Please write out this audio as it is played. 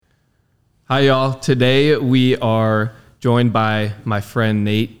Hi, y'all. Today we are joined by my friend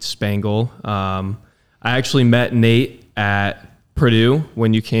Nate Spangle. I actually met Nate at Purdue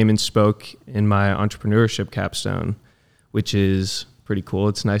when you came and spoke in my entrepreneurship capstone, which is pretty cool.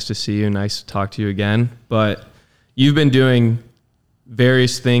 It's nice to see you. Nice to talk to you again. But you've been doing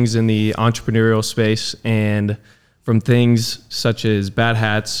various things in the entrepreneurial space, and from things such as Bad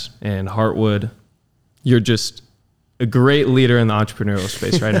Hats and Heartwood, you're just a great leader in the entrepreneurial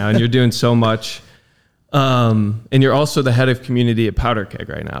space right now, and you're doing so much. And you're also the head of community at Powder Keg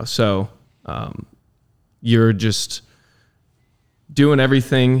right now. So you're just doing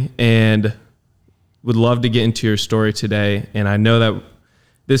everything, and would love to get into your story today. And I know that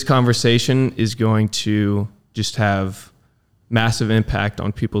this conversation is going to just have massive impact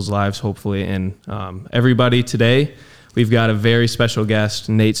on people's lives, hopefully. And everybody, today, we've got a very special guest,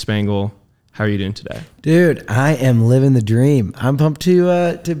 Nate Spangle. How are you doing today? Dude, I am living the dream. I'm pumped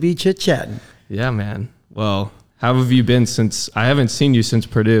to be chit-chatting. Yeah, man. Well, how have you been since? I haven't seen you since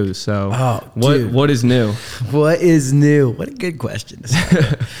Purdue. So what is new? What is new? What a good question.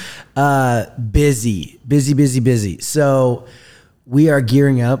 Busy. So we are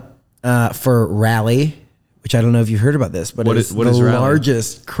gearing up for Rally, which I don't know if you've heard about this, but it's the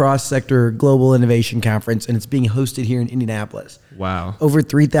largest cross-sector global innovation conference, and it's being hosted here in Indianapolis. Wow. Over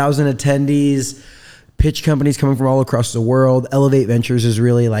 3,000 attendees, pitch companies coming from all across the world. Elevate Ventures is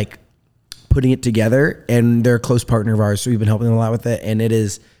really like putting it together, and they're a close partner of ours, so we've been helping them a lot with it, and it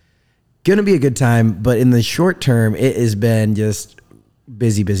is going to be a good time, but in the short term, it has been just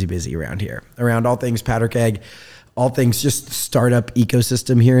busy around here, around all things Powder Keg, all things just startup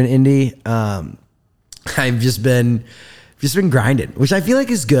ecosystem here in Indy. I've just been grinding, which I feel like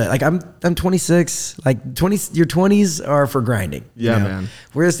is good. Like I'm 26, like your 20s are for grinding. Yeah, you know? Man.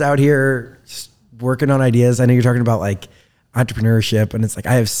 We're just out here just working on ideas. I know you're talking about like entrepreneurship, and it's like,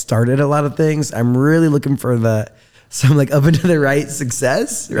 I have started a lot of things. I'm really looking for some like up and to the right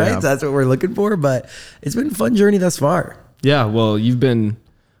success, right? Yeah. So that's what we're looking for, but it's been a fun journey thus far. Yeah. Well, you've been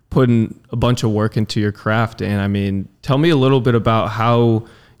putting a bunch of work into your craft. And I mean, tell me a little bit about how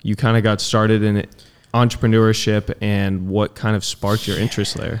you kind of got started in entrepreneurship and what kind of sparked your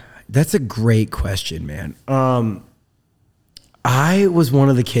interest there. That's a great question, man. I was one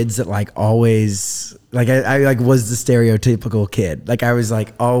of the kids that like always, like I like was the stereotypical kid. Like I was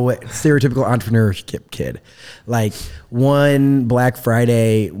like always stereotypical entrepreneurship kid. Like one Black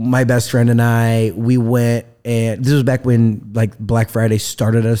Friday, my best friend and I, we went, and this was back when like Black Friday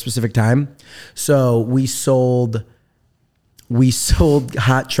started at a specific time. So we sold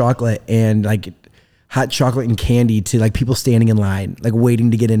hot chocolate and candy to like people standing in line, like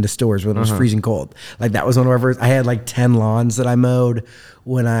waiting to get into stores when it was freezing cold. Like that was one of our first. I had like 10 lawns that I mowed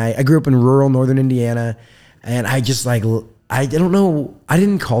when I grew up in rural northern Indiana, and I just like, I don't know, I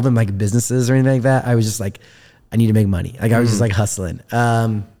didn't call them like businesses or anything like that. I was just like, I need to make money. Like I was just like hustling.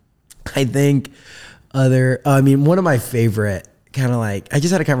 I think one of my favorite kind of like, I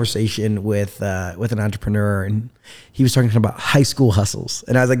just had a conversation with an entrepreneur, and he was talking about high school hustles.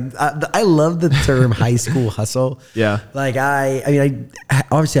 And I was like, I love the term high school hustle. Yeah. Like I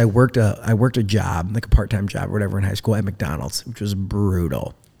obviously I worked a job, like a part-time job or whatever in high school at McDonald's, which was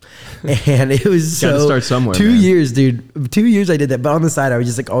brutal. And it was Gotta start somewhere, 2 man. years, dude. 2 years I did that. But on the side, I would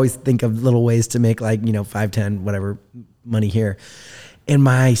just like always think of little ways to make like, 5, 10, whatever money here. In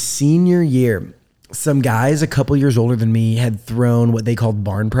my senior year, some guys a couple years older than me had thrown what they called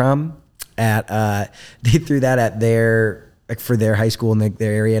barn prom they threw that at for their high school in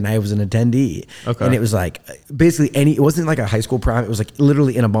their area, and I was an attendee. Okay. And it was like basically it wasn't like a high school prom. It was like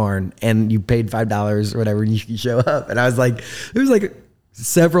literally in a barn, and you paid $5 or whatever, and you could show up. And I was like, there was like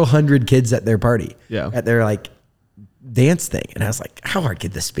several hundred kids at their party. Yeah. At their like dance thing. And I was like, how hard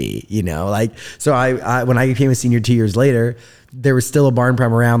could this be? Like, so I when I became a senior 2 years later, there was still a barn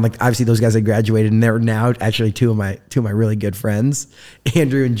prom around. Like obviously those guys had graduated, and they're now actually two of my really good friends,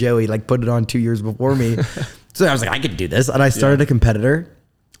 Andrew and Joey, like put it on 2 years before me. So I was like, I could do this. And I started a competitor.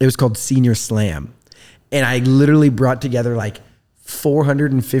 It was called Senior Slam. And I literally brought together like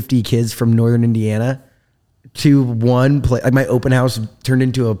 450 kids from Northern Indiana to one place. Like my open house turned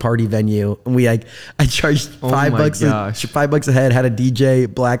into a party venue, and I charged $5 a head, had a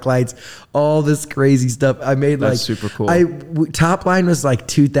DJ, black lights, all this crazy stuff. I made That's super cool. Top line was like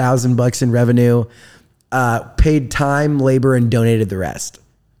 $2,000 in revenue, paid time, labor, and donated the rest.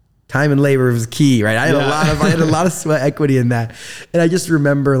 Time and labor was key, right? I had a lot of sweat equity in that. And I just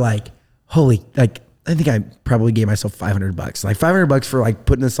remember like, I think I probably gave myself $500, like $500 for like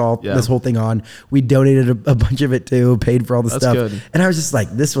putting this whole thing on. We donated a bunch of it too, paid for all the stuff. Good. And I was just like,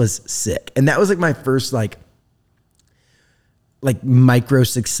 this was sick. And that was like my first like like micro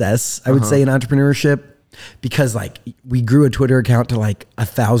success, I would say, in entrepreneurship, because like we grew a Twitter account to like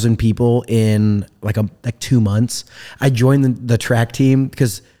 1,000 people in like 2 months. I joined the track team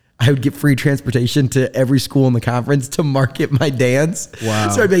because I would get free transportation to every school in the conference to market my dance. Wow.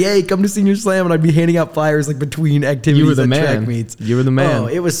 So I'd be like, hey, come to Senior Slam. And I'd be handing out flyers like between activities. You were the at man. track meets. You were the man. Oh,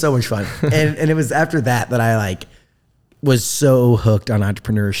 it was so much fun. and it was after that I like was so hooked on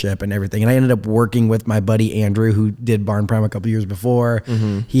entrepreneurship and everything. And I ended up working with my buddy Andrew, who did Barn Prime a couple years before.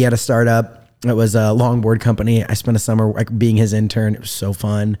 He had a startup. It was a longboard company. I spent a summer like being his intern. It was so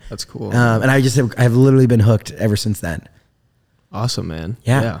fun. That's cool. And I've literally been hooked ever since then. Awesome, man.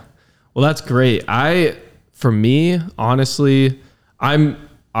 Yeah. Well, that's great. For me, honestly, I'm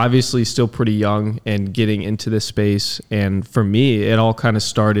obviously still pretty young and getting into this space. And for me, it all kind of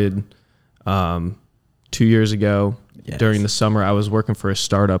started 2 years ago. Yes. During the summer. I was working for a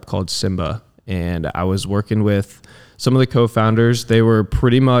startup called Simba, and I was working with some of the co-founders. It was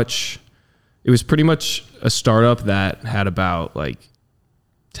pretty much a startup that had about like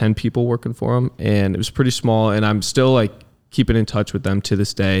 10 people working for them, and it was pretty small, and I'm still like keeping in touch with them to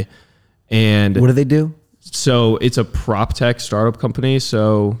this day. And what do they do? So it's a prop tech startup company.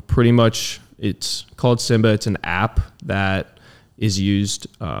 So pretty much it's called Simba. It's an app that is used,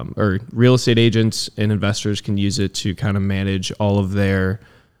 or real estate agents and investors can use it to kind of manage all of their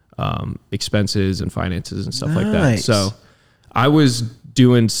expenses and finances and stuff like that. So I was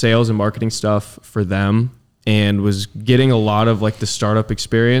doing sales and marketing stuff for them and was getting a lot of like the startup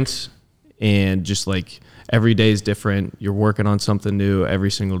experience, and just like every day is different. You're working on something new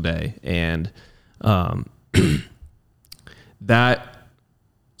every single day. And that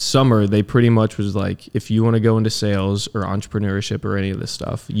summer, they pretty much was like, if you want to go into sales or entrepreneurship or any of this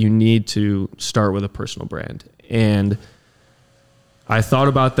stuff, you need to start with a personal brand. And I thought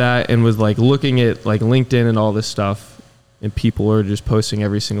about that and was like looking at like LinkedIn and all this stuff, and people are just posting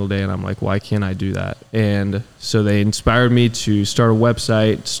every single day. And I'm like, why can't I do that? And so they inspired me to start a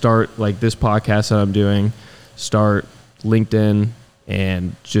website, start like this podcast that I'm doing, start LinkedIn,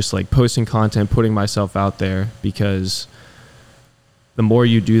 and just like posting content, putting myself out there, because the more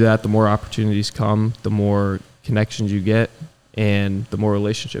you do that, the more opportunities come, the more connections you get, and the more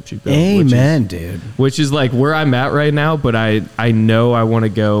relationships you build. Amen, dude. Which is like where I'm at right now, but I know I want to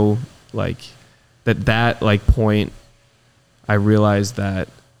go like that like point. I realized that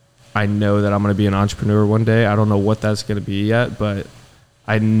I know that I'm going to be an entrepreneur one day. I don't know what that's going to be yet, but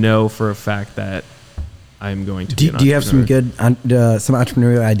I know for a fact that I'm going to be an entrepreneur. Do you have some good some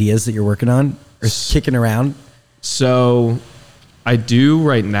entrepreneurial ideas that you're working on or kicking around? So I do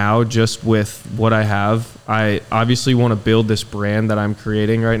right now, just with what I have. I obviously want to build this brand that I'm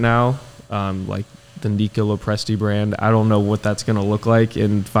creating right now, like the Nika Lopresti brand. I don't know what that's going to look like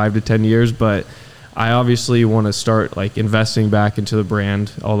in 5 to 10 years, but I obviously want to start like investing back into the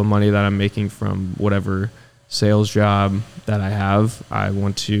brand. All the money that I'm making from whatever sales job that I have, I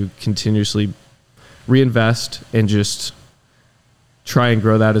want to continuously reinvest and just try and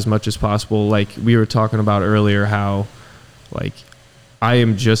grow that as much as possible. Like we were talking about earlier, how like I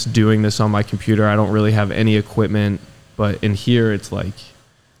am just doing this on my computer. I don't really have any equipment, but in here it's like,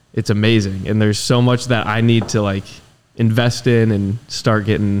 it's amazing. And there's so much that I need to like invest in and start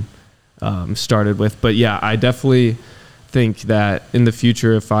getting started with. But yeah, I definitely think that in the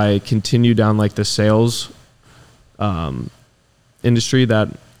future, if I continue down like the sales industry that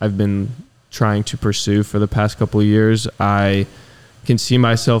I've been trying to pursue for the past couple of years, I can see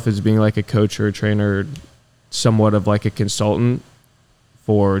myself as being like a coach or a trainer, somewhat of like a consultant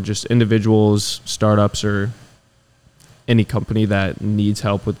for just individuals, startups, or any company that needs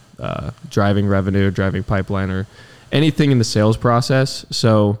help with driving revenue, driving pipeline, or anything in the sales process.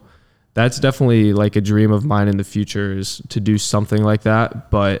 So that's definitely like a dream of mine in the future, is to do something like that.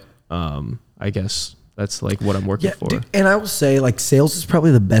 But I guess that's like what I'm working for. Dude, and I will say like sales is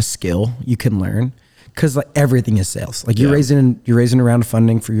probably the best skill you can learn, because like everything is sales. Like you're raising a round of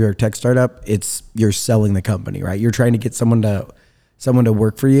funding for your tech startup. You're selling the company, right? You're trying to get someone to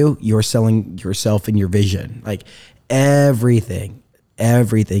work for you. You're selling yourself and your vision. Like everything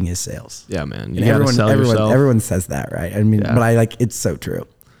is sales. Yeah, man. You gotta sell yourself. Everyone says that, right? I mean, but I like, it's so true.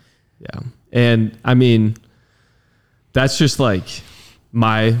 Yeah. And I mean, that's just like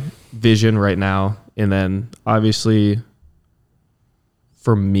my vision right now. And then obviously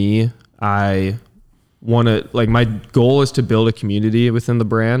for me, I want to, like, my goal is to build a community within the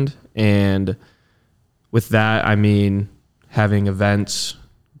brand. And with that, I mean, having events,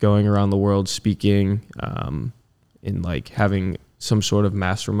 going around the world speaking, and like having some sort of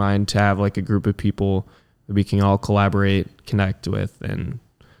mastermind to have like a group of people that we can all collaborate, connect with, and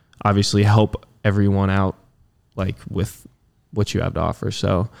obviously help everyone out, like with what you have to offer.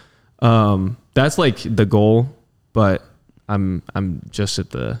 So that's like the goal, but I'm just at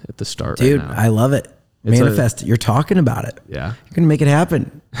the start, dude, right now. I love it. Manifest it. You're talking about it. Yeah. You're going to make it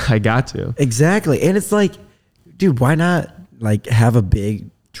happen. I got to. Exactly. And it's like, dude, why not like have a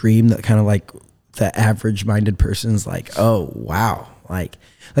big dream that kind of like the average minded person's like, oh, wow. Like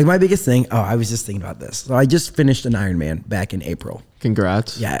my biggest thing. Oh, I was just thinking about this. So I just finished an Ironman back in April.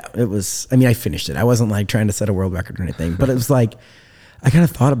 Congrats. Yeah, it was, I mean, I finished it. I wasn't like trying to set a world record or anything, but it was like, I kind of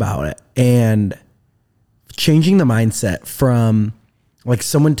thought about it and changing the mindset from like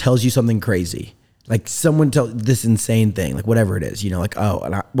someone tells you something crazy. Like someone tell this insane thing, like whatever it is, you know, like, oh,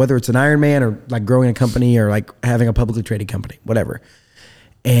 and whether it's an Ironman or like growing a company or like having a publicly traded company, whatever.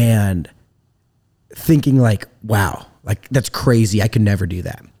 And thinking like, wow, like that's crazy. I could never do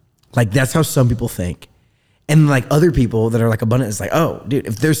that. Like that's how some people think. And like other people that are like abundant is like, oh, dude,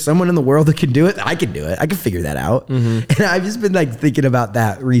 if there's someone in the world that can do it, I can do it. I can figure that out. And I've just been like thinking about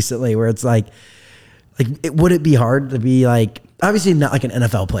that recently where it's like would it be hard to be like, obviously not like an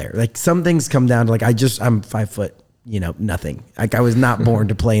NFL player. Like some things come down to like, I'm 5 foot, you know, nothing. Like I was not born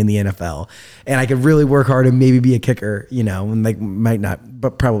to play in the NFL and I could really work hard and maybe be a kicker, you know, and like might not,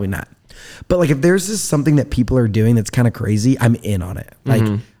 but probably not. But like, if there's just something that people are doing that's kind of crazy, I'm in on it. Like,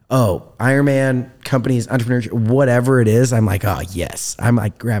 oh, Ironman, companies, entrepreneurship, whatever it is, I'm like, oh yes. I'm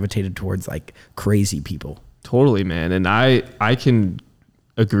like gravitated towards like crazy people. Totally, man. And I can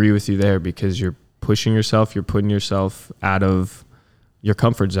agree with you there because you're pushing yourself, you're putting yourself out of your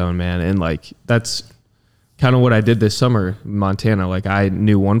comfort zone, man. And like, that's kind of what I did this summer in Montana. Like I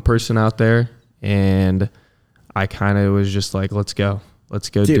knew one person out there and I kind of was just like, let's go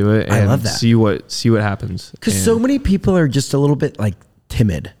Dude, do it and I love that. see what happens. Cause so many people are just a little bit like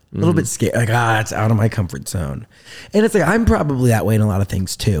timid, a little bit scared. Like, it's out of my comfort zone. And it's like, I'm probably that way in a lot of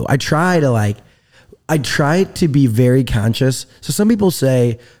things too. I try to be very conscious. So some people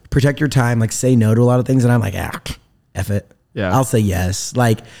say, protect your time, like say no to a lot of things. And I'm like, F it. Yeah. I'll say yes.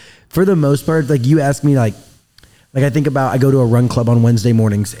 Like for the most part, like you ask me like I think about, I go to a run club on Wednesday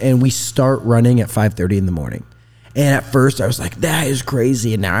mornings and we start running at 5:30 in the morning. And at first I was like, that is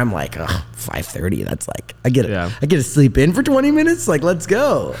crazy. And now I'm like, 5:30. That's like, I get to sleep in for 20 minutes. Like, let's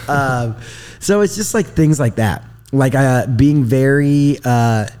go. So it's just like things like that. Like being very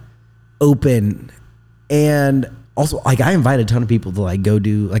open. And also like I invite a ton of people to like go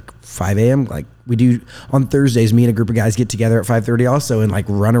do like 5 a.m. Like we do on Thursdays, me and a group of guys get together at 5:30 also and like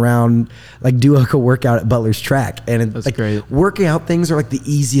run around, like do like a workout at Butler's track. And it's like great. Working out things are like the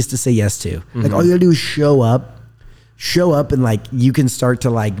easiest to say yes to. Like all you gotta do is show up and like you can start to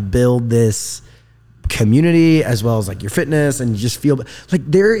like build this community as well as like your fitness and you just feel like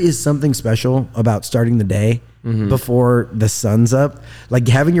there is something special about starting the day before the sun's up, like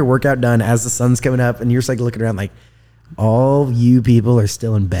having your workout done as the sun's coming up and you're just like looking around like all you people are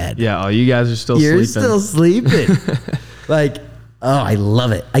still in bed. Yeah. All you guys are still sleeping. You're still sleeping. Like, oh, I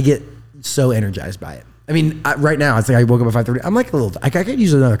love it. I get so energized by it. I mean, right now it's like I woke up at 5:30. I'm like I could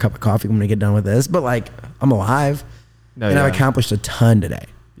use another cup of coffee when I get done with this, but like I'm alive. I've accomplished a ton today.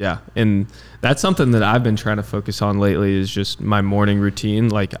 Yeah. And that's something that I've been trying to focus on lately is just my morning routine.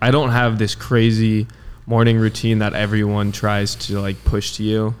 Like I don't have this crazy morning routine that everyone tries to like push to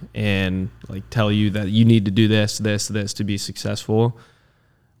you and like tell you that you need to do this to be successful.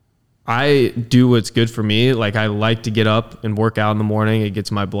 I do what's good for me. Like I like to get up and work out in the morning. It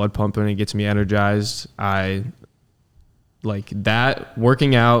gets my blood pumping. It gets me energized. I like that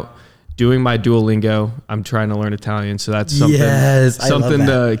working out, doing my Duolingo. I'm trying to learn Italian. So that's something, something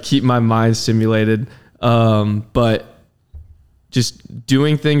to keep my mind stimulated. But just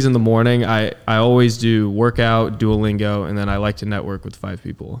doing things in the morning, I always do workout, Duolingo, and then I like to network with 5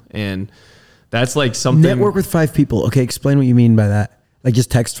 people. And that's like something. Network with 5 people. Okay. Explain what you mean by that. Like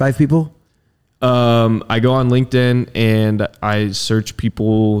just text 5 people? I go on LinkedIn and I search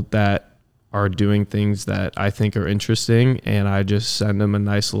people that are doing things that I think are interesting, and I just send them a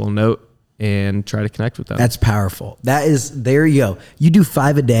nice little note and try to connect with them. That's powerful. There you go. You do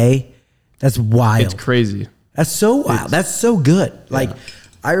 5 a day. That's wild. It's crazy. That's so wild. That's so good. Like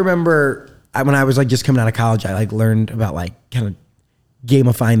I remember when I was like just coming out of college, I like learned about like kind of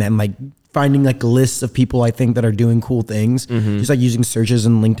gamifying that and like finding like lists of people I think that are doing cool things, just like using searches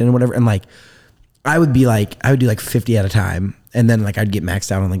and LinkedIn and whatever. And like, I would do like 50 at a time. And then like, I'd get maxed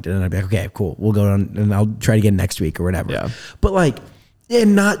out on LinkedIn and I'd be like, okay, cool. We'll go on and I'll try to get next week or whatever. Yeah. But like,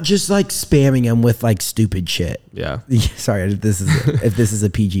 and not just like spamming them with like stupid shit. Yeah. Sorry if this is a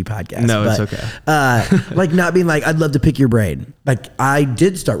PG podcast. No, it's okay. Like not being like, I'd love to pick your brain. Like I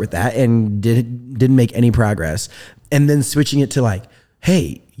did start with that and didn't make any progress. And then switching it to like,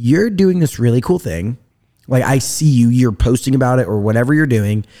 hey, you're doing this really cool thing. Like I see you're posting about it or whatever you're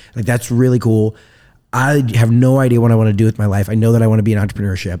doing. Like that's really cool. I have no idea what I want to do with my life. I know that I want to be in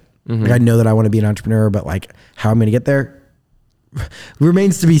entrepreneurship. Like I know that I want to be an entrepreneur, but like how I'm going to get there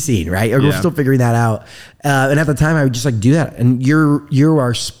remains to be seen, right? We're still figuring that out. And at the time I would just like do that. And you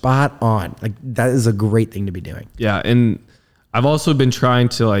are spot on. Like that is a great thing to be doing. Yeah. And I've also been trying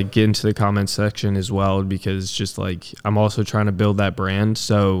to like get into the comment section as well, because just like, I'm also trying to build that brand.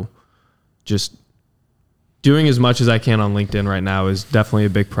 So just doing as much as I can on LinkedIn right now is definitely a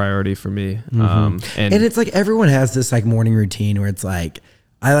big priority for me. And it's like everyone has this like morning routine where it's like,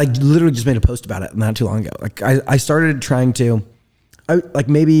 I like literally just made a post about it not too long ago. Like I started trying to, like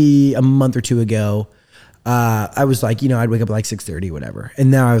maybe a month or two ago, I was like, I'd wake up at like 6:30, whatever.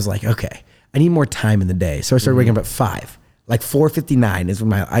 And now I was like, okay, I need more time in the day. So I started waking up at 5. Like 4:59 is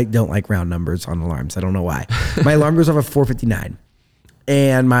when I don't like round numbers on alarms. I don't know why. My alarm goes off at 4:59.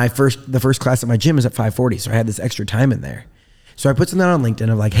 And the first class at my gym is at 5:40. So I had this extra time in there. So I put something on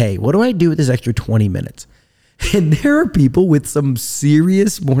LinkedIn of like, hey, what do I do with this extra 20 minutes? And there are people with some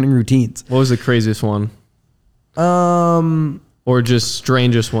serious morning routines. What was the craziest one? Or just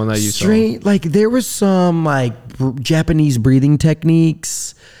strangest one that you saw? Like there was some like Japanese breathing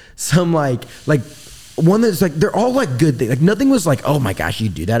techniques, some like one that's like, they're all like good things. Like nothing was like, oh my gosh, you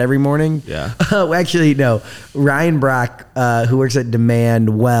do that every morning. Yeah. Actually, no. Ryan Brock, who works at Demand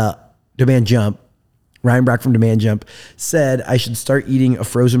Jump, Ryan Brock from Demand Jump said I should start eating a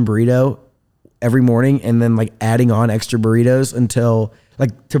frozen burrito every morning and then like adding on extra burritos until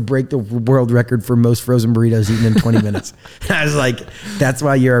like to break the world record for most frozen burritos eaten in 20 minutes. And I was like, that's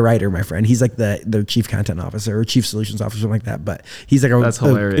why you're a writer, my friend. He's like the chief content officer or chief solutions officer, something like that. But he's like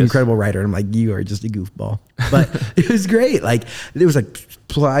an incredible writer. And I'm like, you are just a goofball. But it was great. Like it was like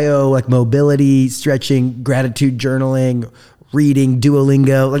plyo, like mobility, stretching, gratitude journaling, reading,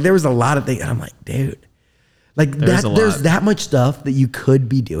 Duolingo. Like there was a lot of things. And I'm like, dude, like there's that much stuff that you could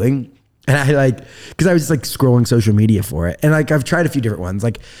be doing. And I like, cause I was just like scrolling social media for it. And like, I've tried a few different ones.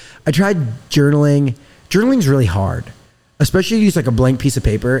 Like I tried journaling. Journaling's really hard, especially if you use like a blank piece of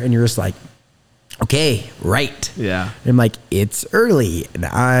paper and you're just like, okay, right. Yeah. And I'm like, it's early and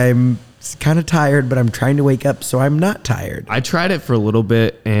I'm kind of tired, but I'm trying to wake up so I'm not tired. I tried it for a little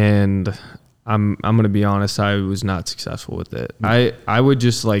bit and I'm going to be honest, I was not successful with it. I would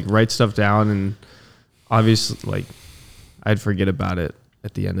just like write stuff down and obviously like I'd forget about it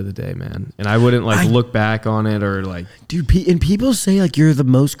at the end of the day, man. And I wouldn't like look back on it or like, dude, and people say like you're the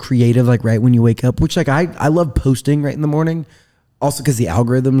most creative, like right when you wake up, which like I love posting right in the morning also because the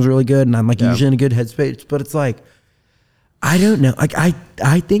algorithm is really good and I'm like usually in a good headspace, but it's like, I don't know. Like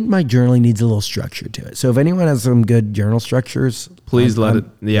I think my journaling needs a little structure to it. So if anyone has some good journal structures, please let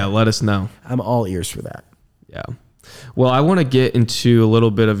us know. I'm all ears for that. Yeah. Well, I want to get into a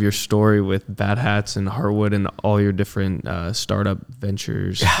little bit of your story with Bad Hats and Heartwood and all your different startup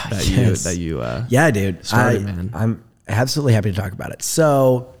ventures that you started, man. I'm absolutely happy to talk about it.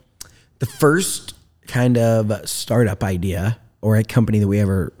 So the first kind of startup idea or a company that we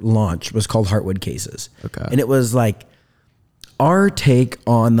ever launched was called Heartwood Cases. Okay. And it was like our take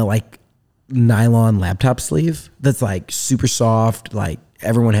on the like nylon laptop sleeve that's like super soft, like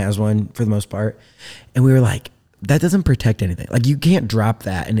everyone has one for the most part. And we were like, that doesn't protect anything. Like you can't drop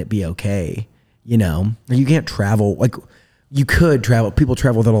that and it be okay. You know, you can't travel. Like you could travel. People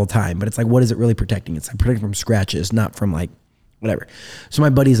travel with it all the time, but it's like, what is it really protecting? It's like protecting from scratches, not from like whatever. So my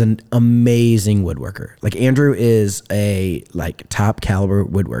buddy's an amazing woodworker. Like Andrew is a like top caliber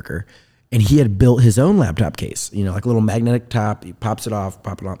woodworker and he had built his own laptop case, you know, like a little magnetic top. He pops it off,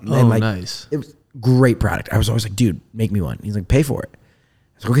 pop it on. Oh, like, nice. It was a great product. I was always like, dude, make me one. He's like, pay for it. I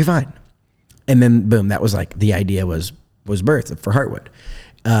was like, okay, fine. And then boom, that was like the idea was birthed for Heartwood.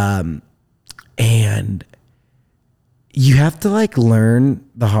 And you have to like learn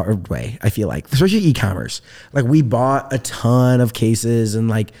the hard way, I feel like, especially e-commerce. Like we bought a ton of cases and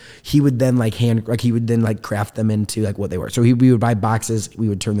like he would then craft them into like what they were. So we would buy boxes, he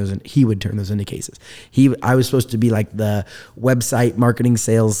would turn those into cases. I was supposed to be like the website marketing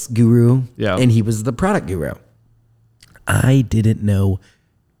sales guru and he was the product guru. I didn't know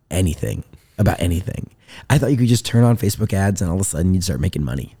anything about anything. I thought you could just turn on Facebook ads and all of a sudden you'd start making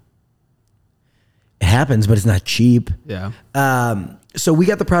money. It happens, but it's not cheap. Yeah. So we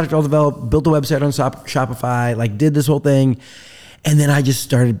got the product all developed, built a website on Shopify, like did this whole thing. And then I just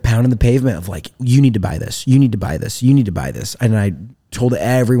started pounding the pavement of like, you need to buy this. You need to buy this. You need to buy this. And I told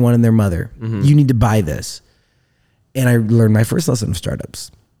everyone and their mother, you need to buy this. And I learned my first lesson of startups.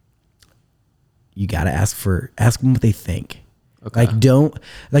 You got to ask them what they think. Okay.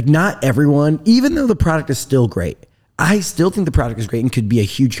 Like not everyone, even though the product is still great, I still think the product is great and could be a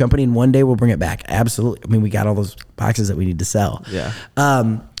huge company, and one day we'll bring it back. Absolutely. I mean, we got all those boxes that we need to sell. Yeah.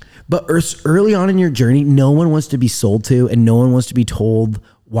 But early on in your journey, no one wants to be sold to, and no one wants to be told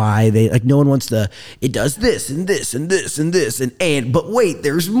why they, like, no one wants to, it does this and this and this and this but wait,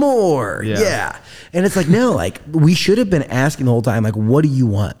 there's more. Yeah. And it's like, no, like, we should have been asking the whole time, like, what do you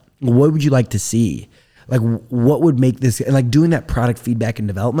want? What would you like to see? Like, what would make this, and like doing that product feedback and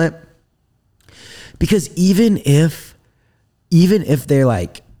development. Because even if they're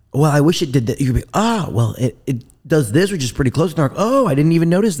like, well, I wish it did that, you'd be, well, it does this, which is pretty close. And they're like, oh, I didn't even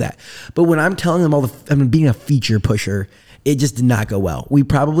notice that. But when I'm telling them I'm being a feature pusher, it just did not go well. We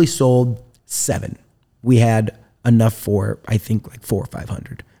probably sold 7. We had enough for, I think, like 400 or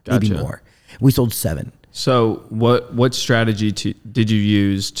 500, maybe more. We sold 7. So what strategy did you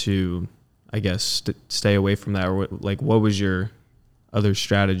use to, I guess, stay away from that? Or what was your other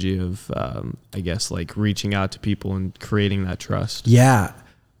strategy of, I guess, like reaching out to people and creating that trust? Yeah.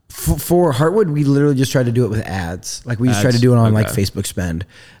 For Heartwood, we literally just tried to do it with ads. Like we just tried to do it on like Facebook spend.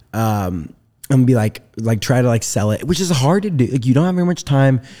 And be like try to like sell it, which is hard to do. Like you don't have very much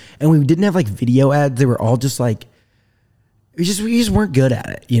time, and we didn't have like video ads. They were all just like, we just weren't good at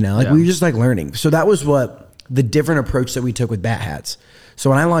it, you know. Like we were just like learning. So that was what the different approach that we took with Bat Hats. So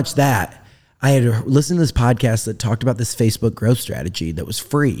when I launched that, I had listened to this podcast that talked about this Facebook growth strategy that was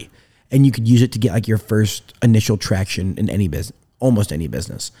free, and you could use it to get like your first initial traction in any business, almost any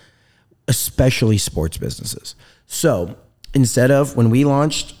business, especially sports businesses. So instead of when we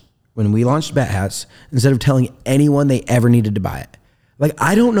launched Bat Hats, instead of telling anyone they ever needed to buy it, like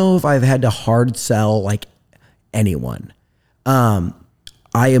I don't know if I've had to hard sell like anyone. I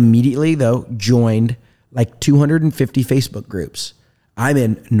immediately though joined like 250 Facebook groups. I'm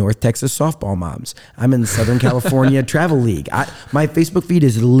in North Texas Softball Moms. I'm in Southern California Travel League. My Facebook feed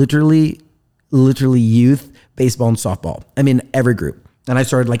is literally youth, baseball, and softball. I'm in every group. And I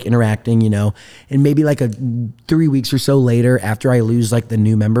started like interacting, you know, and maybe like 3 weeks or so later, after I lose like the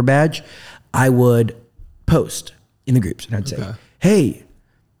new member badge, I would post in the groups and I'd say, hey,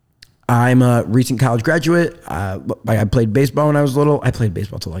 I'm a recent college graduate. I played baseball when I was little. I played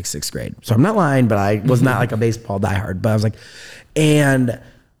baseball till like 6th grade. So I'm not lying, but I was not like a baseball diehard, but I was like, and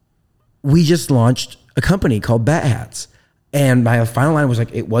we just launched a company called Bat Hats. And my final line was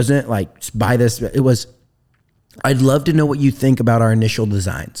like, it wasn't like buy this. It was, I'd love to know what you think about our initial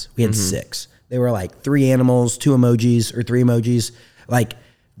designs. We had 6. They were like 3 animals, 2 emojis or 3 emojis, like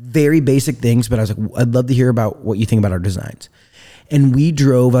very basic things. But I was like, I'd love to hear about what you think about our designs. And we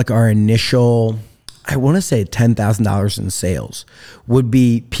drove like our initial, I want to say $10,000 in sales would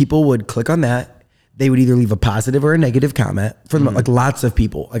be people would click on that. They would either leave a positive or a negative comment from like lots of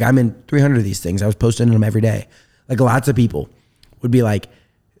people. Like I'm in 300 of these things. I was posting them every day. Like lots of people would be like,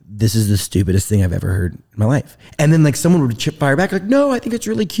 this is the stupidest thing I've ever heard in my life. And then like someone would fire back like, no, I think it's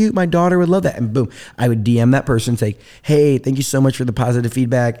really cute. My daughter would love that. And boom, I would DM that person, say, hey, thank you so much for the positive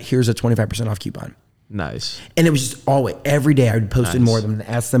feedback. Here's a 25% off coupon. Nice. And it was just always, every day I would post in more of them and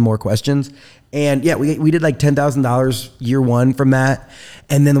ask them more questions. And yeah, we did like $10,000 year 1 from that.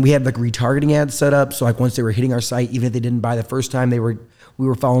 And then we had like retargeting ads set up. So like once they were hitting our site, even if they didn't buy the first time, we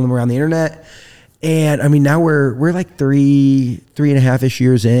were following them around the internet. And I mean, now we're like 3.5-ish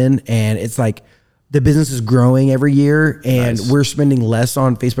years in, and it's like the business is growing every year, and we're spending less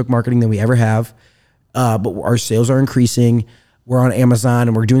on Facebook marketing than we ever have. But our sales are increasing. We're on Amazon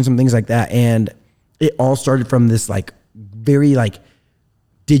and we're doing some things like that. And it all started from this like very like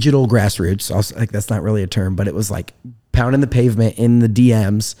digital grassroots. Also, like that's not really a term, but it was like pounding the pavement in the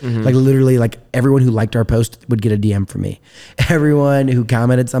DMs. Like literally like everyone who liked our post would get a DM from me. Everyone who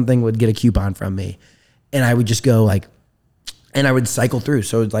commented something would get a coupon from me. And I would just go like, and I would cycle through.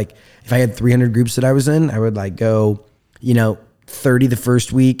 So it's like, if I had 300 groups that I was in, I would like go, 30 the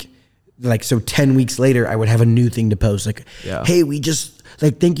first week. Like, so 10 weeks later, I would have a new thing to post. Like, hey, we just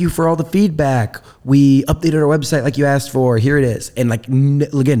like, thank you for all the feedback. We updated our website like you asked for. Here it is. And like,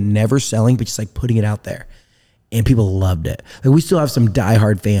 again, never selling, but just like putting it out there. And people loved it. Like we still have some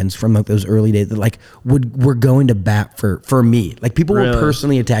diehard fans from like those early days that like were going to bat for me. Like people were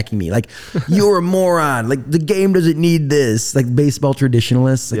personally attacking me. Like you're a moron. Like the game doesn't need this. Like baseball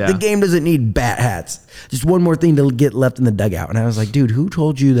traditionalists. Like the game doesn't need bat hats. Just one more thing to get left in the dugout. And I was like, dude, who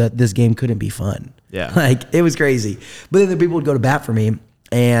told you that this game couldn't be fun? Yeah. Like it was crazy. But then the people would go to bat for me,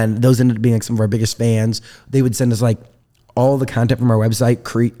 and those ended up being like some of our biggest fans. They would send us like all the content from our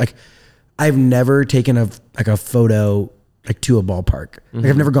website. Like I've never taken a photo like to a ballpark. Like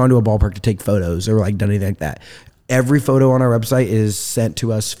I've never gone to a ballpark to take photos or like done anything like that. Every photo on our website is sent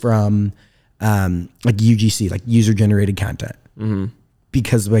to us from like UGC, like user generated content,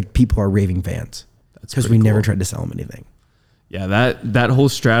 because like people are raving fans. because we never tried to sell them anything. Yeah, that whole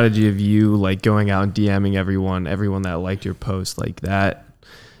strategy of you like going out and DMing everyone that liked your post, like that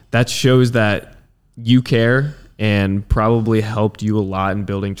shows that you care and probably helped you a lot in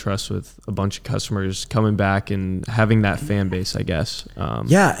building trust with a bunch of customers coming back and having that fan base, I guess.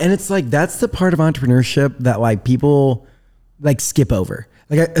 Yeah, and it's like that's the part of entrepreneurship that like people like skip over.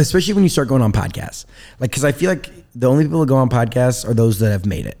 Like especially when you start going on podcasts. Like cuz I feel like the only people that go on podcasts are those that have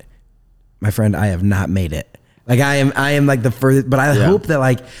made it. My friend, I have not made it. Like I am like the furthest, but I hope that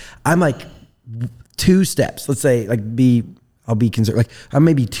like I'm like 2 steps. Let's say like I'll be concerned. Like I'm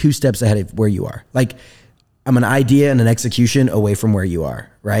maybe 2 steps ahead of where you are. Like I'm an idea and an execution away from where you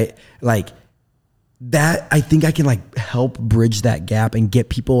are, right? Like that, I think I can like help bridge that gap and get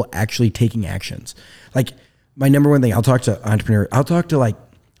people actually taking actions. Like my number one thing, I'll talk to like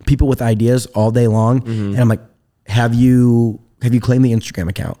people with ideas all day long. And I'm like, have you claimed the Instagram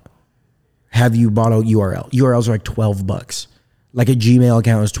account? Have you bought a URL? URLs are like $12. Like a Gmail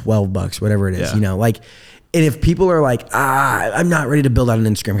account is $12, whatever it is, you know, like, and if people are like, I'm not ready to build out an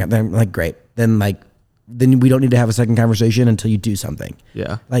Instagram account, then I'm like, great. Then we don't need to have a second conversation until you do something.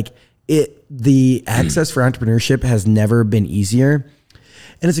 Yeah. Like the access for entrepreneurship has never been easier.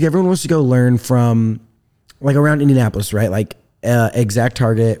 And it's like, everyone wants to go learn from like around Indianapolis, right? Like Exact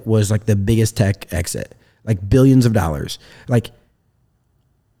Target was like the biggest tech exit, like billions of dollars. Like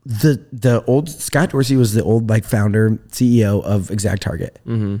the old Scott Dorsey was the old like founder, CEO of Exact Target.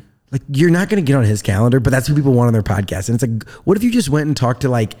 Like you're not going to get on his calendar, but that's who people want on their podcast. And it's like, what if you just went and talked to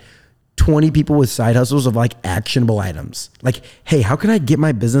like 20 people with side hustles of like actionable items? Like, hey, how can I get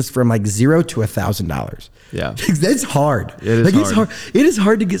my business from like $0 to $1,000? Yeah. That's hard. It is like hard. It's hard. It is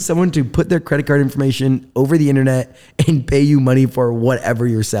hard to get someone to put their credit card information over the internet and pay you money for whatever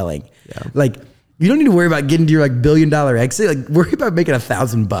you're selling. Yeah. Like you don't need to worry about getting to your like $1 billion exit. Like worry about making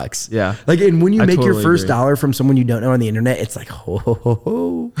 $1,000. Yeah. Like, and when you make totally your first agree. dollar from someone you don't know on the internet, it's like,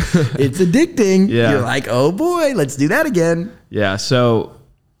 it's addicting. Yeah. You're like, oh boy, let's do that again. Yeah. So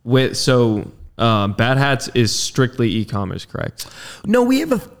Bad Hats is strictly e-commerce, correct? No, we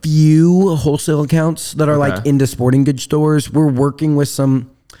have a few wholesale accounts that are like into sporting goods stores. We're working with some,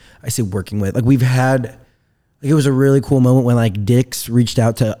 I say working with, like we've had, like it was a really cool moment when like Dick's reached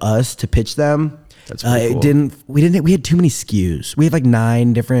out to us to pitch them. That's pretty cool. We had too many SKUs. We have like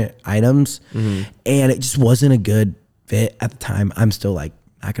 9 different items and it just wasn't a good fit at the time. I'm still like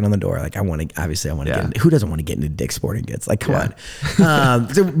knocking on the door. Like I want to get into, who doesn't want to get into Dick's Sporting Goods? Like, come on.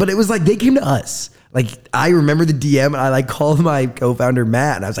 But it was like, they came to us. Like I remember the DM and I like called my co-founder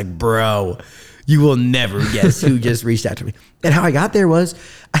Matt and I was like, bro, you will never guess who just reached out to me. And how I got there was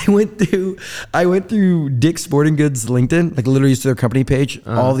I went through Dick's Sporting Goods LinkedIn, like literally to their company page,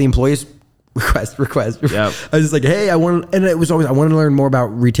 all the employees request. Yep. I was just like, hey, I want to learn more about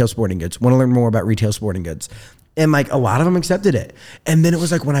retail sporting goods. And like a lot of them accepted it. And then it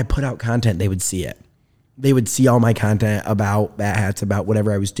was like when I put out content, they would see it. They would see all my content about Bad Hats, about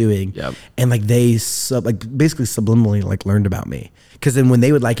whatever I was doing. Yep. And like they basically subliminally like learned about me. Because then when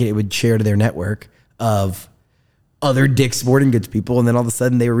they would like it, it would share to their network of other Dick's Sporting Goods people. And then all of a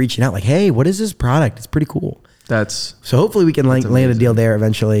sudden they were reaching out like, hey, what is this product? It's pretty cool. So hopefully we can land a deal there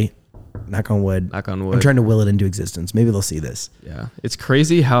eventually. Knock on wood. I'm trying to will it into existence. Maybe they'll see this. Yeah. It's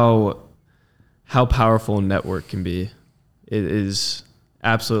crazy how powerful a network can be. It is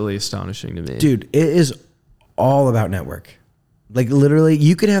absolutely astonishing to me. Dude, it is all about network. Like literally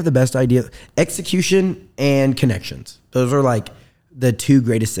you can have the best idea, execution and connections. Those are like the 2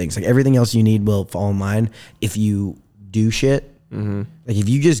 greatest things. Like everything else you need will fall in line if you do shit. Like if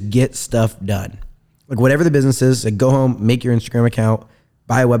you just get stuff done, like whatever the business is, like go home, make your Instagram account,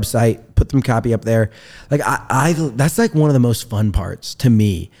 buy a website, put them copy up there. Like I that's like one of the most fun parts to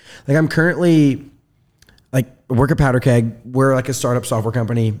me. Like I'm currently like work at Powder Keg. We're like a startup software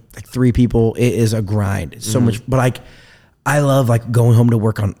company, like 3 people. It is a grind. It's so much, but like I love like going home to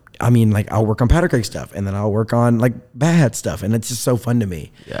work on, I'll work on Powder Keg stuff and then I'll work on like Bad Hat stuff. And it's just so fun to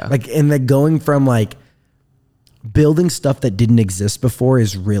me. Yeah. Like, and like going from like building stuff that didn't exist before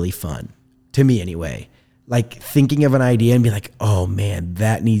is really fun to me anyway. Like thinking of an idea and be like, oh man,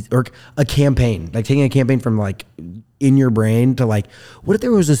 that needs, or a campaign, like taking a campaign from like in your brain to like, what if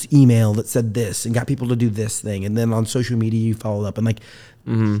there was this email that said this and got people to do this thing? And then on social media, you follow up and like,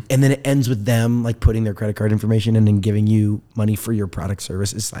 and then it ends with them like putting their credit card information in and giving you money for your product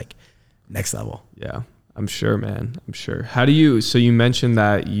service. It's like next level. Yeah, I'm sure, man. I'm sure. So you mentioned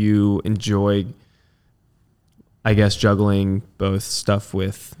that you enjoy, I guess, juggling both stuff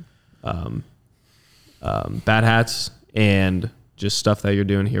with, Bad Hats and just stuff that you're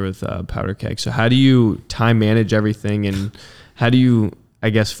doing here with Powder Keg. So how do you time manage everything and how do you I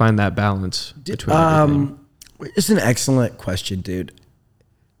guess, find that balance between everything? It's an excellent question, dude.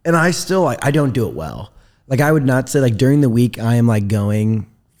 And I still, like, I don't do it well. Like, I would not say, like, during the week, I am, like, going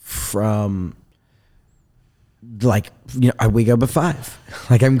from, like, you know, I wake up at 5.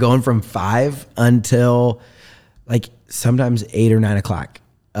 Like, I'm going from 5 until, like, sometimes 8 or 9 o'clock.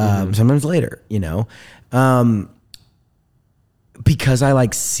 Sometimes later, you know? Because I,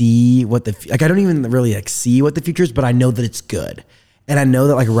 like, see what like, I don't even really, like, see what the future is, but I know that it's good. And I know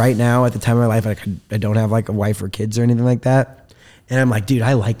that, like, right now at the time of my life, like, I don't have, like, a wife or kids or anything like that. And I'm like, dude,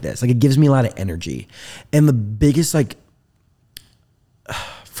 I like this. Like, it gives me a lot of energy. And the biggest, like,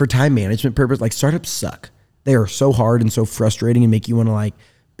 for time management purpose, like, startups suck. They are so hard and so frustrating and make you want to, like,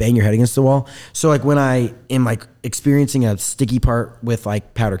 bang your head against the wall. So, like, when I am, like, experiencing a sticky part with,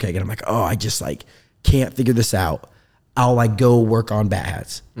 like, powder keg, and I'm like, oh, I just, like, can't figure this out, I'll, like, go work on bat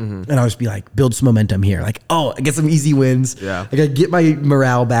hats. And I'll just be like, build some momentum here. Like, oh, I get some easy wins. Yeah. Like, I get my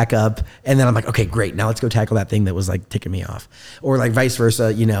morale back up. And then I'm like, okay, great. Now let's go tackle that thing that was, like, ticking me off. Or, like, vice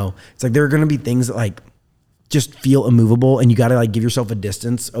versa, you know. It's like there are going to be things that, like, just feel immovable, and you got to, like, give yourself a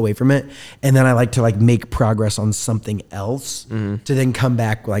distance away from it. And then I like to, like, make progress on something else to then come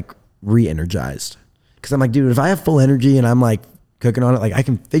back, like, re-energized. Because I'm like, dude, if I have full energy and I'm, like, cooking on it, like, I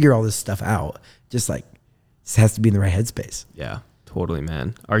can figure all this stuff out. Just, like, it has to be in the right headspace. Yeah, totally,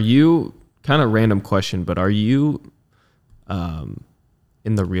 man. Are you, kind of random question, but are you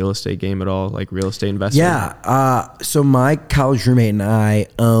in the real estate game at all? Like real estate investing? Yeah. So my college roommate and I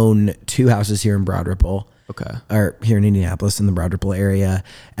own 2 houses here in Broad Ripple. Okay. Or here in Indianapolis in the Broad Ripple area.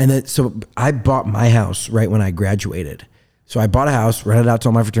 And then, so I bought my house right when I graduated. So I bought a house, rented out to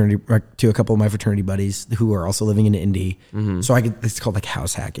all my fraternity, to a couple of my fraternity buddies who are also living in Indy. So I could, it's called like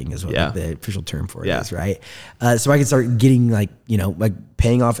house hacking is what like the official term for it is, right? So I could start getting like, you know, like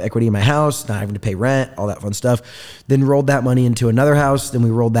paying off equity in my house, not having to pay rent, all that fun stuff. Then rolled that money into another house. Then we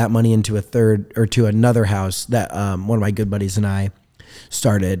rolled that money into another house that one of my good buddies and I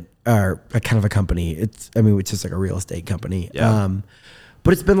started, or a kind of a company. It's just like a real estate company.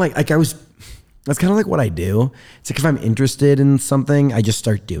 But it's been like that's kind of like what I do. It's like if I'm interested in something, I just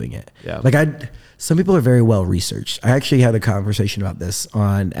start doing it. Like some people are very well researched. I actually had a conversation about this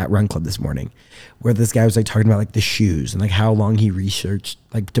at Run Club this morning, where this guy was like talking about like the shoes and like how long he researched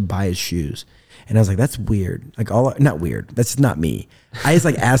like to buy his shoes. And I was like, that's weird. Like not weird. That's not me. I just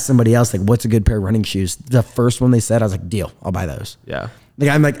like asked somebody else like, what's a good pair of running shoes? The first one they said, I was like, deal, I'll buy those. Yeah. Like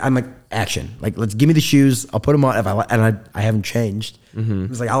I'm like action. Like let's give me the shoes. I'll put them on. I haven't changed.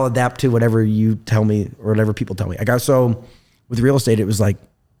 It's like I'll adapt to whatever you tell me or whatever people tell me. So with real estate, it was like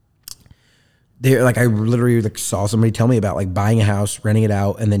I literally like saw somebody tell me about like buying a house, renting it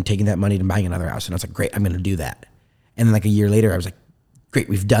out, and then taking that money to buying another house. And I was like, great, I'm going to do that. And then like a year later, I was like, great,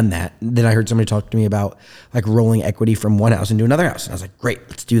 we've done that. And then I heard somebody talk to me about like rolling equity from one house into another house, and I was like, great,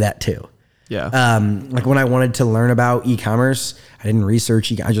 let's do that too. Yeah. Like when I wanted to learn about e-commerce, I didn't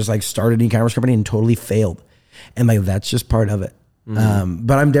research. I just like started an e-commerce company and totally failed. And like, that's just part of it.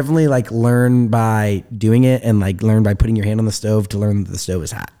 But I'm definitely like learn by doing it and like learn by putting your hand on the stove to learn that the stove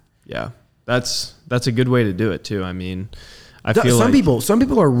is hot. Yeah. That's a good way to do it too. I mean, I feel some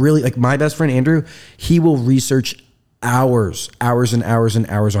people are really like my best friend, Andrew, he will research hours and hours and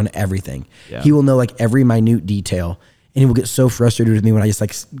hours on everything. Yeah. He will know like every minute detail. And he will get so frustrated with me when I just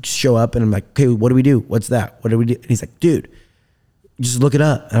like show up and I'm like, okay, what do we do? What's that? What do we do? And he's like, dude, just look it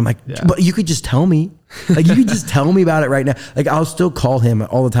up. And I'm like, but you could just tell me. Like you could just tell me about it right now. Like I'll still call him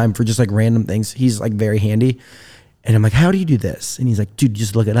all the time for just like random things. He's like very handy. And I'm like, how do you do this? And he's like, dude,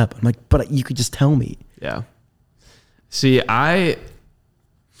 just look it up. I'm like, but you could just tell me. Yeah. See,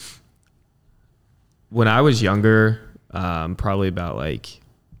 when I was younger, probably about like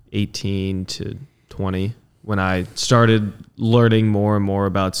 18 to 20, when I started learning more and more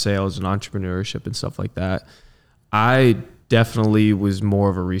about sales and entrepreneurship and stuff like that, I definitely was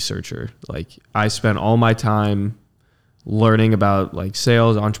more of a researcher. Like I spent all my time learning about like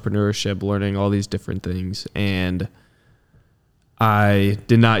sales, entrepreneurship, learning all these different things. And I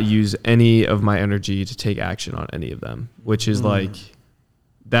did not use any of my energy to take action on any of them, which is like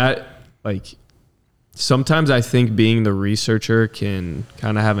that, like, sometimes I think being the researcher can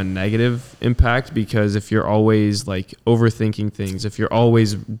kind of have a negative impact, because if you're always like overthinking things, if you're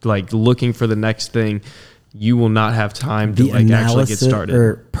always like looking for the next thing, you will not have time to like actually get started.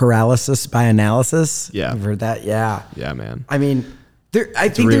 Or paralysis by analysis. Yeah. You've heard that? Yeah. Yeah, man. I mean, I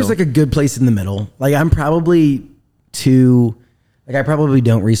think there's like a good place in the middle. Like I probably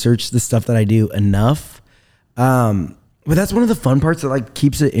don't research the stuff that I do enough. But that's one of the fun parts that like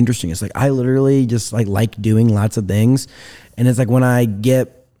keeps it interesting. It's like I literally just like doing lots of things, and it's like when I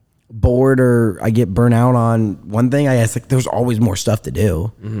get bored or I get burnt out on one thing, it's like there's always more stuff to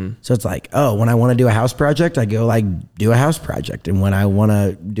do. So it's like, oh, when I want to do a house project, I go like do a house project, and when I want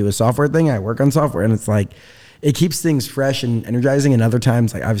to do a software thing, I work on software. And it's like it keeps things fresh and energizing. And other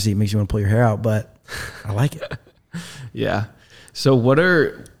times, like obviously it makes you want to pull your hair out, but I like it. Yeah. So what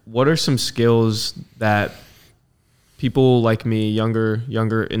are some skills that people like me,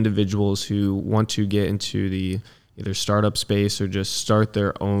 younger individuals who want to get into the either startup space or just start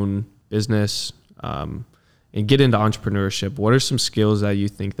their own business and get into entrepreneurship, what are some skills that you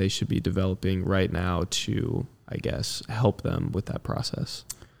think they should be developing right now to, I guess, help them with that process?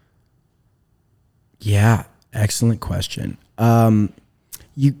 Yeah, excellent question.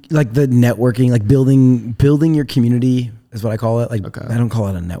 You like the networking, like building your community is what I call it. Like okay. I don't call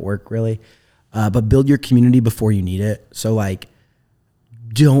it a network really, but build your community before you need it. So like,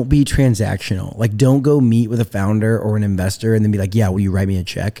 don't be transactional. Like don't go meet with a founder or an investor and then be like, yeah, will you write me a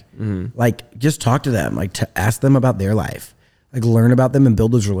check? Like just talk to them, like to ask them about their life, like learn about them and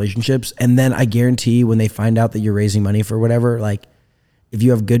build those relationships. And then I guarantee when they find out that you're raising money for whatever, like if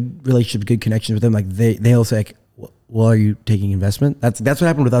you have good relationships, good connections with them, like they'll say like, well, are you taking investment? That's what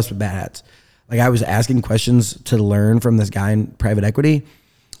happened with us with Bad Hats. Like I was asking questions to learn from this guy in private equity.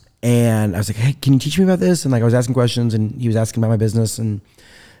 And I was like, hey, can you teach me about this? And like I was asking questions and he was asking about my business. And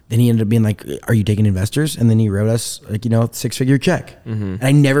then he ended up being like, are you taking investors? And then he wrote us like, 6-figure check. And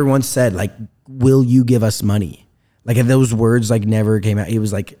I never once said like, will you give us money? Like if those words like never came out. He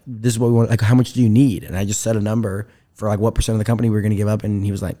was like, this is what we want. Like, how much do you need? And I just said a number for like what % of the company we were going to give up. And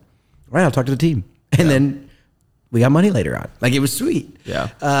he was like, all right, I'll talk to the team. And then we got money later on. Like it was sweet.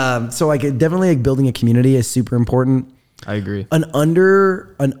 Yeah. So like definitely like building a community is super important. I agree. An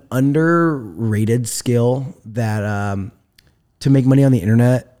underrated skill that to make money on the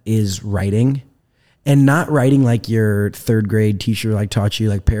internet is writing, and not writing like your third grade teacher like taught you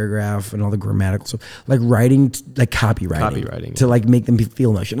like paragraph and all the grammatical stuff. Like writing like copywriting to like make them feel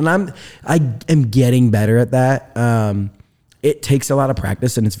emotion. And I am getting better at that. It takes a lot of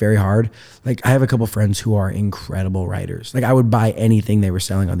practice and it's very hard. Like I have a couple friends who are incredible writers. Like I would buy anything they were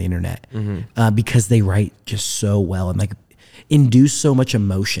selling on the internet because they write just so well and like induce so much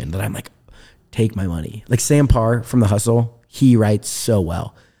emotion that I'm like, take my money. Like Sam Parr from The Hustle, he writes so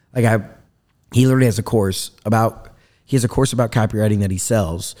well. Like he literally has a course about copywriting that he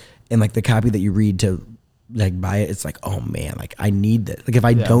sells, and like the copy that you read to like buy it, it's like, oh man, like I need this. Like if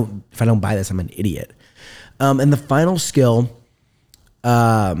I don't buy this, I'm an idiot. And the final skill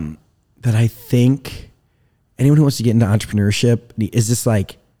that I think anyone who wants to get into entrepreneurship is just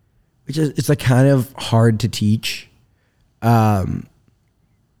like, it's like kind of hard to teach. But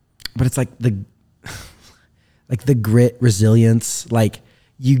it's like the grit, resilience, like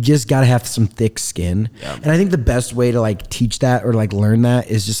you just got to have some thick skin. Yeah. And I think the best way to like teach that or like learn that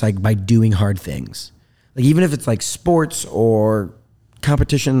is just like by doing hard things. Like even if it's like sports or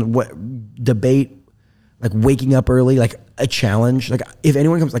competition, debate, like waking up early, like a challenge. Like if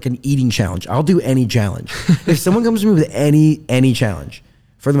anyone comes like an eating challenge, I'll do any challenge. If someone comes to me with any challenge,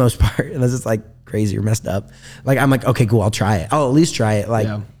 for the most part, unless it's like crazy or messed up, like I'm like, okay, cool, I'll try it. I'll at least try it. Like,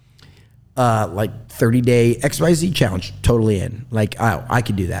 like 30-day XYZ challenge, totally in. Like, I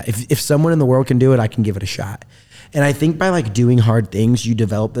could do that. If someone in the world can do it, I can give it a shot. And I think by like doing hard things, you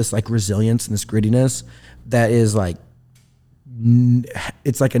develop this like resilience and this grittiness that is like,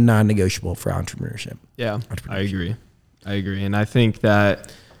 it's like a non-negotiable for entrepreneurship. Yeah, I agree. And I think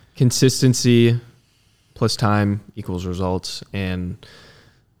that consistency plus time equals results. And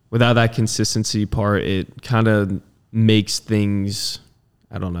without that consistency part, it kind of makes things,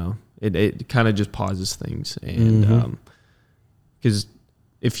 I don't know, it kind of just pauses things. And because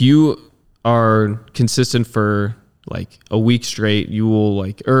if you are consistent for like a week straight, you will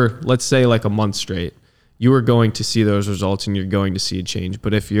like, or let's say like a month straight, you are going to see those results and you're going to see a change.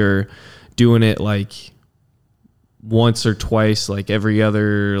 But if you're doing it like once or twice, like every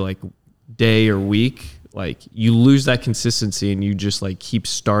other like day or week, like you lose that consistency and you just like keep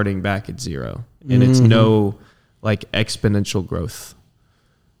starting back at zero. And it's no like exponential growth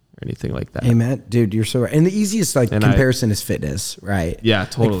or anything like that. Hey Matt, dude, you're so right. And the easiest like comparison is fitness, right? Yeah,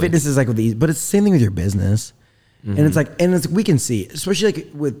 totally. Like fitness is like with the, but it's the same thing with your business. And it's like, we can see, especially like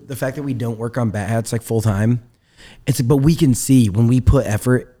with the fact that we don't work on Bat Hats like full time. It's like, but we can see when we put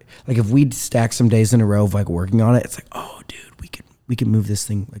effort, like if we stack some days in a row of like working on it, it's like, oh dude, we can move this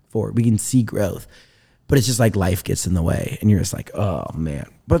thing like forward. We can see growth, but it's just like life gets in the way and you're just like, oh man,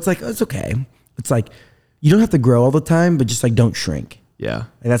 but it's like, it's okay. It's like, you don't have to grow all the time, but just like, don't shrink. Yeah.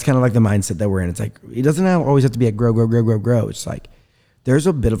 And that's kind of like the mindset that we're in. It's like, it doesn't always have to be a grow. It's like, there's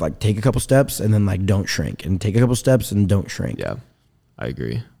a bit of like take a couple steps and then like don't shrink, and take a couple steps and don't shrink. Yeah, I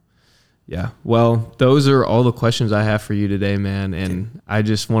agree. Yeah. Well, those are all the questions I have for you today, man. And I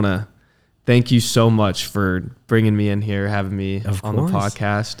just want to thank you so much for bringing me in here, having me on the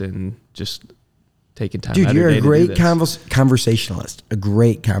podcast, and just taking time. Dude, you're a great conversationalist. A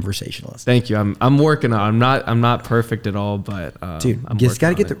great conversationalist. Thank you. I'm working on. I'm not perfect at all, but dude, you just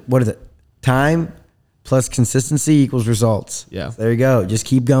got to get what is it? Time plus consistency equals results. Yeah. So there you go. Just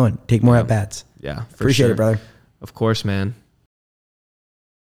keep going. Take more at bats. Yeah. Appreciate it, brother. Of course, man.